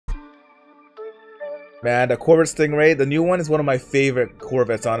Man, the Corvette Stingray, the new one is one of my favorite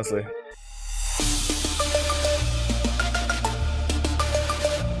Corvettes, honestly.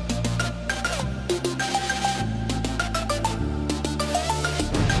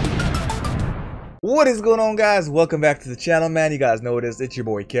 What is going on, guys? Welcome back to the channel, man. You guys know it is. It's your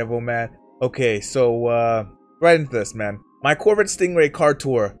boy Kevo, man. Okay, so right into this, man. My Corvette Stingray car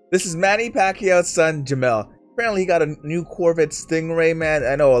tour. This is Manny Pacquiao's son, Jimuel. Apparently, he got a new Corvette Stingray, man.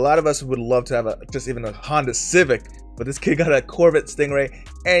 I know a lot of us would love to have just even a Honda Civic, but this kid got a Corvette Stingray,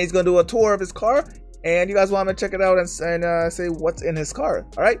 and he's gonna do a tour of his car. And you guys want to check it out and say what's in his car,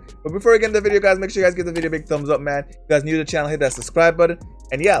 all right? But before we get into the video, guys, make sure you guys give the video a big thumbs up, man. If you guys new to the channel, hit that subscribe button.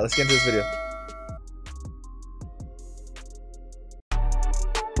 And yeah, let's get into this video.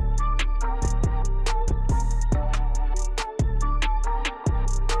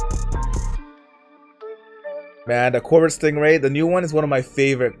 Man, the Corvette Stingray, the new one is one of my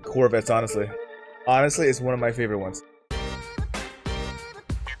favorite Corvettes, honestly. Honestly, it's one of my favorite ones.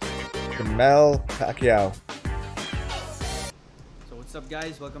 Jimuel Pacquiao. So what's up,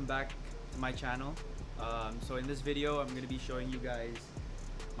 guys? Welcome back to my channel. So in this video, I'm going to be showing you guys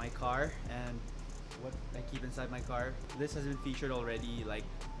my car and what I keep inside my car. This has been featured already, like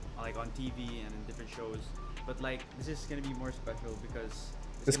on TV and in different shows. But like, this is going to be more special because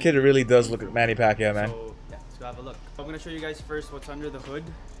this kid really does look like Manny Pacquiao, man. So yeah, let's go have a look. I'm gonna show you guys first what's under the hood,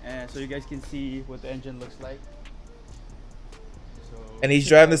 and so you guys can see what the engine looks like. So, and he's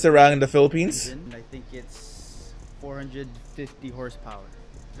driving this around in the Philippines. Engine, I think it's 450 horsepower.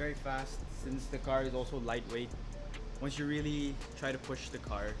 Very fast, since the car is also lightweight. Once you really try to push the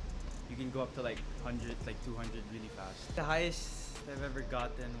car, you can go up to like 100, like 200 really fast. The highest I've ever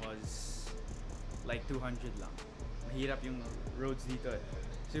gotten was like 200 lang. Mahirap yung roads dito eh.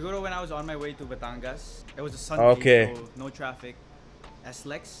 Siguro when I was on my way to Batangas, it was a Sunday, okay, so no traffic.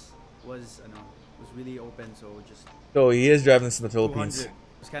 SLEX was really open, so just. So he is driving this in the Philippines. It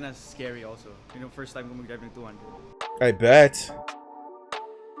was kind of scary also. You know, first time I'm driving 200. I bet.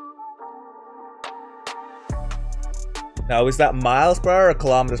 Now, is that miles per hour or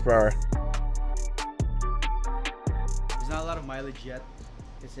kilometers per hour? There's not a lot of mileage yet.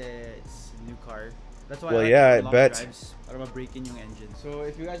 It's a new car. That's why I bet. Drives, para ma-break in yung engine. So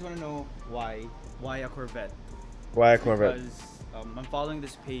if you guys want to know why a Corvette? Why a Corvette? Because I'm following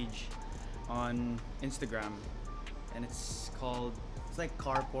this page on Instagram, and it's like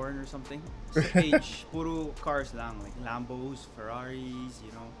car porn or something. It's a page, puro cars lang, like Lambos, Ferraris,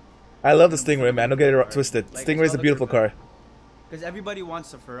 you know. I love the Stingray, man. Don't get it twisted. Like, Stingray is a beautiful car. Because everybody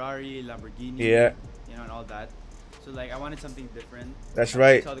wants a Ferrari, Lamborghini, yeah, you know, and all that. So like, I wanted something different. That's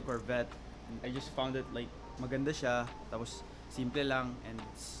right. I saw the Corvette. I just found it like maganda siya, tapos simple lang, and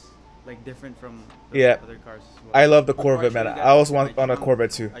it's like different from the other cars as well. I love the Corvette, man. I also want on a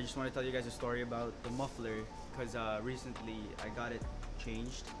Corvette too. I just want to tell you guys a story about the muffler, because recently I got it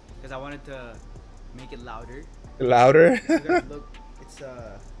changed because I wanted to make it louder. Louder? Look, it's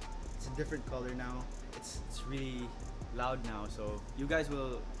a different color now. It's really loud now, so you guys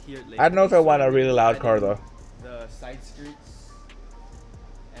will hear it later. I don't know if I want a really loud car though. The side skirts.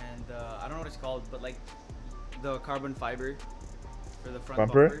 And I don't know what it's called, but like the carbon fiber for the front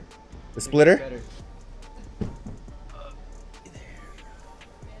bumper. The splitter?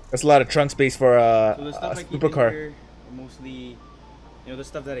 That's a lot of trunk space for a supercar. Here, mostly, you know, the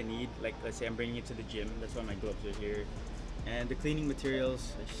stuff that I need. Like, let's say I'm bringing it to the gym. That's why my gloves are here. And the cleaning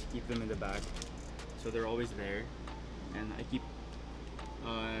materials, I just keep them in the back, so they're always there. And I keep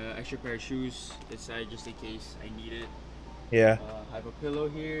extra pair of shoes inside just in case I need it. Yeah. I have a pillow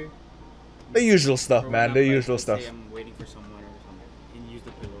here. The usual stuff, man. The usual stuff. I'm waiting for someone or something, and use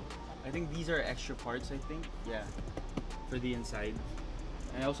the pillow. I think these are extra parts. I think, yeah, for the inside.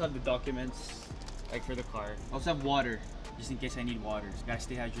 And I also have the documents, like for the car. I also have water, just in case I need water. So gotta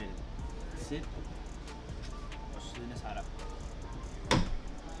stay hydrated. Sit.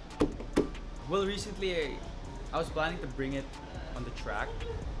 Well, recently I was planning to bring it on the track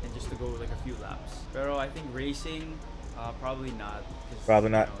and just to go like a few laps. Pero I think racing. Probably not.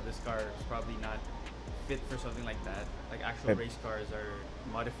 Probably not. You know, this car is probably not fit for something like that. Like actual race cars are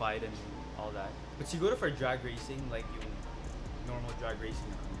modified and all that. But siguro for drag racing, like yung normal drag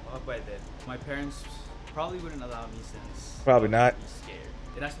racing, pwede. My parents probably wouldn't allow me since probably not. I'd be scared.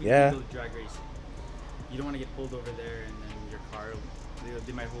 It has to be legal drag racing. You don't want to get pulled over there and then your car,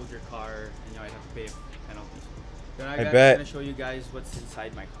 they might hold your car and you know, I'd have to pay a penalty. Then I'm gonna show you guys what's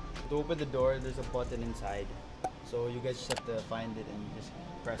inside my car. To open the door, there's a button inside. So you guys just have to find it and just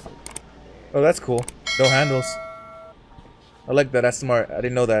press it. Oh, that's cool. No handles. I like that. That's smart. I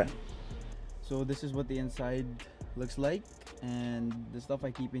didn't know that. So this is what the inside looks like, and the stuff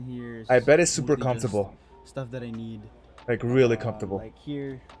I keep in here is I bet it's super mostly just comfortable. stuff that I need. Like really comfortable. Like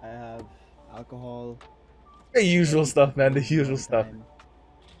here, I have alcohol. The usual stuff, man. The usual stuff.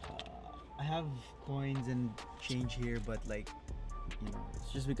 I have coins and change here, but like, you know,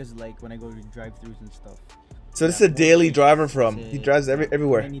 it's just because like when I go to drive-throughs and stuff. So this is a daily driver from. He drives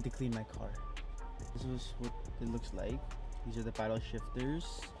everywhere. I need to clean my car. This is what it looks like. These are the paddle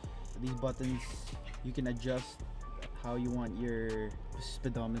shifters. These buttons, you can adjust how you want your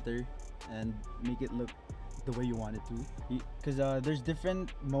speedometer and make it look the way you want it to. Because there's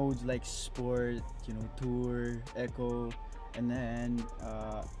different modes like sport, you know, tour, eco, and then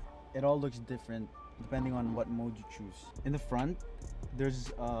it all looks different depending on what mode you choose. In the front,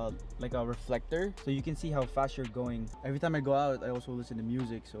 there's like a reflector, so you can see how fast you're going. Every time I go out, I also listen to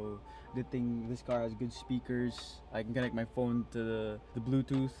music, so good thing this car has good speakers. I can connect my phone to the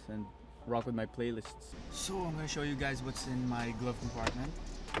Bluetooth and rock with my playlists. So I'm gonna show you guys what's in my glove compartment.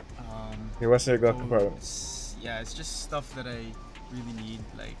 What's in your glove compartment? It's just stuff that I really need.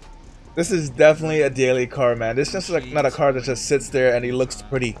 Like, this is definitely a daily car, man. This is just like not a car that just sits there and he looks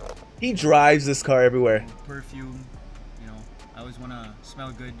pretty. He drives this car everywhere. Perfume, you know, I always want to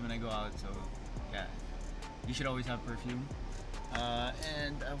smell good when I go out, so yeah, you should always have perfume.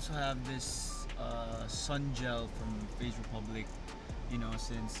 And I also have this sun gel from Face Republic, you know,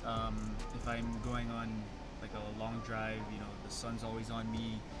 since if I'm going on like a long drive, you know, the sun's always on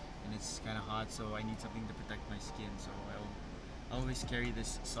me and it's kind of hot, so I need something to protect my skin, so I always carry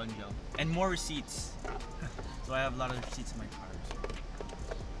this sun gel. And more receipts. So I have a lot of receipts in my car, so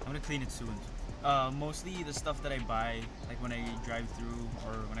I'm gonna clean it soon. Mostly the stuff that I buy, like when I drive through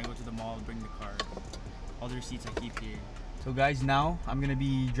or when I go to the mall, bring the car. All the receipts I keep here. So guys, now I'm gonna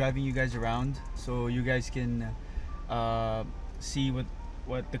be driving you guys around so you guys can see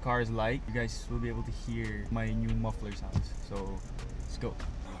what the car is like. You guys will be able to hear my new muffler sounds. So let's go.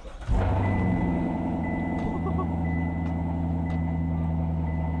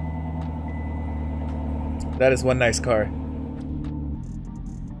 That is one nice car.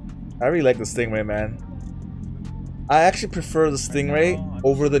 I really like the Stingray, man. I actually prefer the Stingray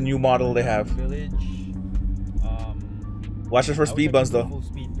over the new model they have. Village. Watch it for speed bumps though. Full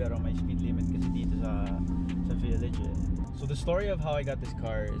speed, pero may speed limit kasi dito sa village. So the story of how I got this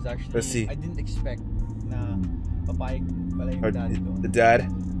car is actually, let's see. I didn't expect na papayag pala yung dad ko. The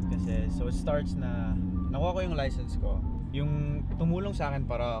dad? Kasi so it starts na nakuha ko yung license ko. Yung tumulong sa akin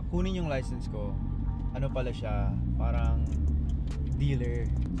para kunin yung license ko, ano pala siya, parang dealer.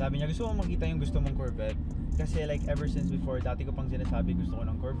 Sabi niya, gusto mo makita yung gusto mong Corvette? Kasi like ever since before, dati ko pang sinasabi gusto ko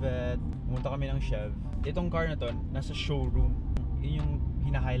ng Corvette. Pumunta kami ng Chev. Itong car na to, nasa showroom. Yun yung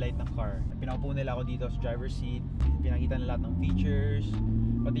hina-highlight ng car. Pinaupo nila ako dito sa driver's seat. Pinakita nila lahat ng features,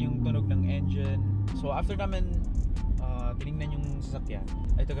 pati yung tunog ng engine. So after namin tinignan yung sasakyan,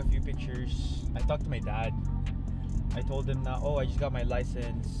 I took a few pictures. I talked to my dad. I told him na, oh, I just got my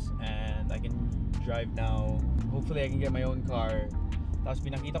license and I can drive now. Hopefully I can get my own car. Tapos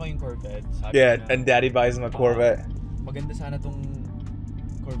pinakita ko yung Corvette. Sabi yeah, na, and daddy buys him a Corvette. Maganda sana tong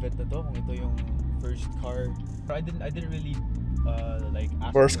Corvette na to kung ito yung first car. But I didn't really like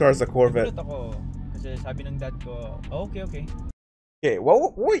ask. First car is a Corvette. Nagulat ako kasi sabi ng dad ko, oh, okay. Okay,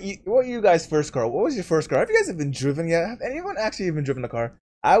 what you guys' first car? What was your first car? Have you guys even driven yet? Have anyone actually even driven a car?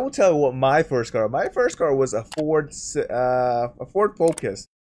 I will tell you what my first car. My first car was a Ford Focus,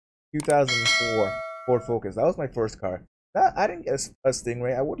 2004 Ford Focus. That was my first car. I didn't get a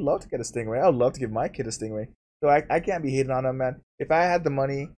Stingray. I would love to get a Stingray. I would love to give my kid a Stingray. So I can't be hating on them, man. If I had the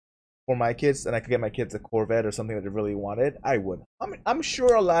money for my kids and I could get my kids a Corvette or something that they really wanted, I would. I'm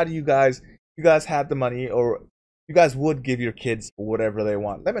sure a lot of you guys had the money, or you guys would give your kids whatever they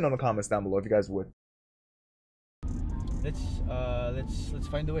want. Let me know in the comments down below if you guys would. Let's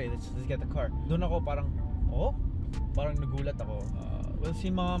find a way. Let's get the car. Doon ako parang nagulat ako. Well,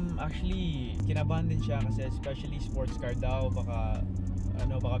 si mom actually kinabahan din siya kasi especially sports car daw, baka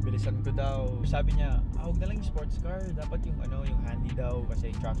bilisan ko daw. Sabi niya, huwag na lang yung sports car, dapat yung yung handy daw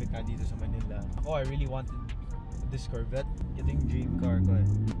kasi traffic nga dito sa Manila. Ako, I really wanted this Corvette. Ito yung dream car ko.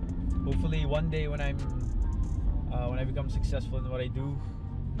 Hopefully one day when I become successful in what I do,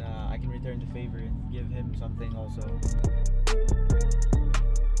 I can return the favor and give him something also.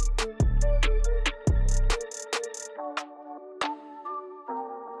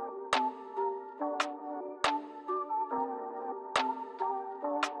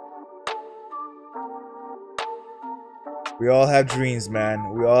 We all have dreams, man.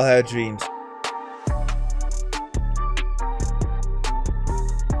 We all have dreams.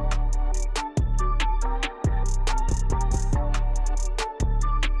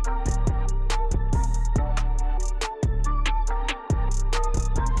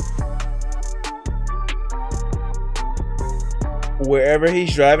 wherever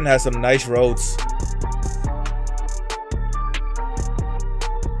he's driving has some nice roads.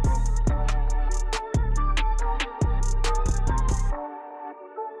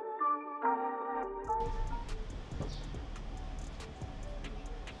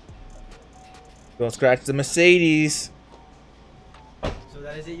 Don't scratch the Mercedes. So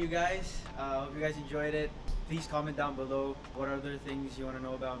that is it, you guys. Hope you guys enjoyed it. Please comment down below what other things you want to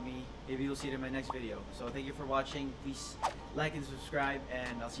know about me. Maybe you'll see it in my next video. So thank you for watching. Please like and subscribe,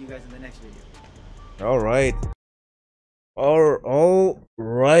 and I'll see you guys in the next video. All right. All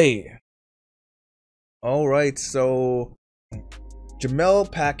right. So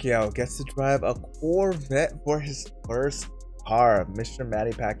Jimuel Pacquiao gets to drive a Corvette for his first car. Mr.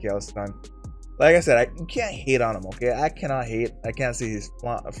 Manny Pacquiao's son. Like I said, you can't hate on him, okay? I cannot hate. I can't see his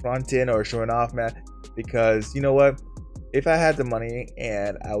front end or showing off, man. Because, you know what? If I had the money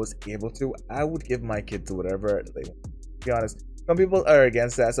and I was able to, I would give my kids whatever they want. To be honest, some people are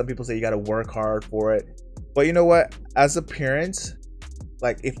against that. Some people say you gotta work hard for it. But you know what? As a parent,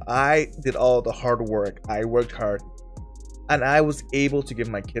 like if I did all the hard work, I worked hard, and I was able to give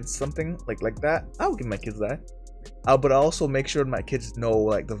my kids something like that, I would give my kids that. But also make sure my kids know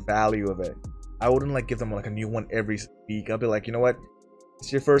like the value of it. I wouldn't like give them like a new one every week. I'll be like, you know what?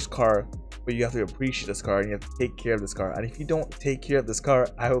 It's your first car, but you have to appreciate this car and you have to take care of this car. And if you don't take care of this car,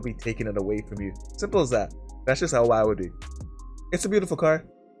 I will be taking it away from you. Simple as that. That's just how I would be. It's a beautiful car.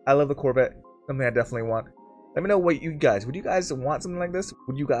 I love the Corvette. Something I definitely want. Let me know what you guys, would you guys want something like this?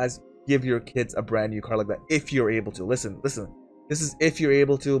 Would you guys give your kids a brand new car like that if you're able to? Listen. This is if you're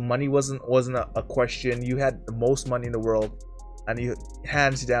able to. Money wasn't a question. You had the most money in the world, and you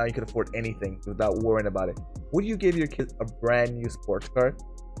hands down you could afford anything without worrying about it. Would you give your kids a brand new sports car?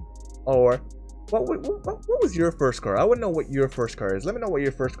 Or what was your first car? I want to know what your first car is. Let me know what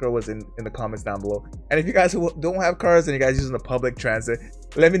your first car was in the comments down below. And if you guys who don't have cars and you guys using the public transit,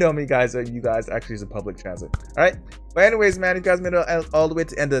 let me know how many guys you guys actually use a public transit. All right, but anyways, man, if you guys made it all the way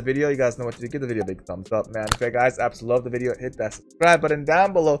to the end of the video, you guys know what to do. Give the video a big thumbs up, man. If you guys absolutely love the video, hit that subscribe button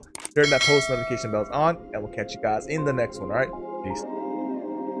down below, turn that post notification bells on, and we'll catch you guys in the next one. All right, peace.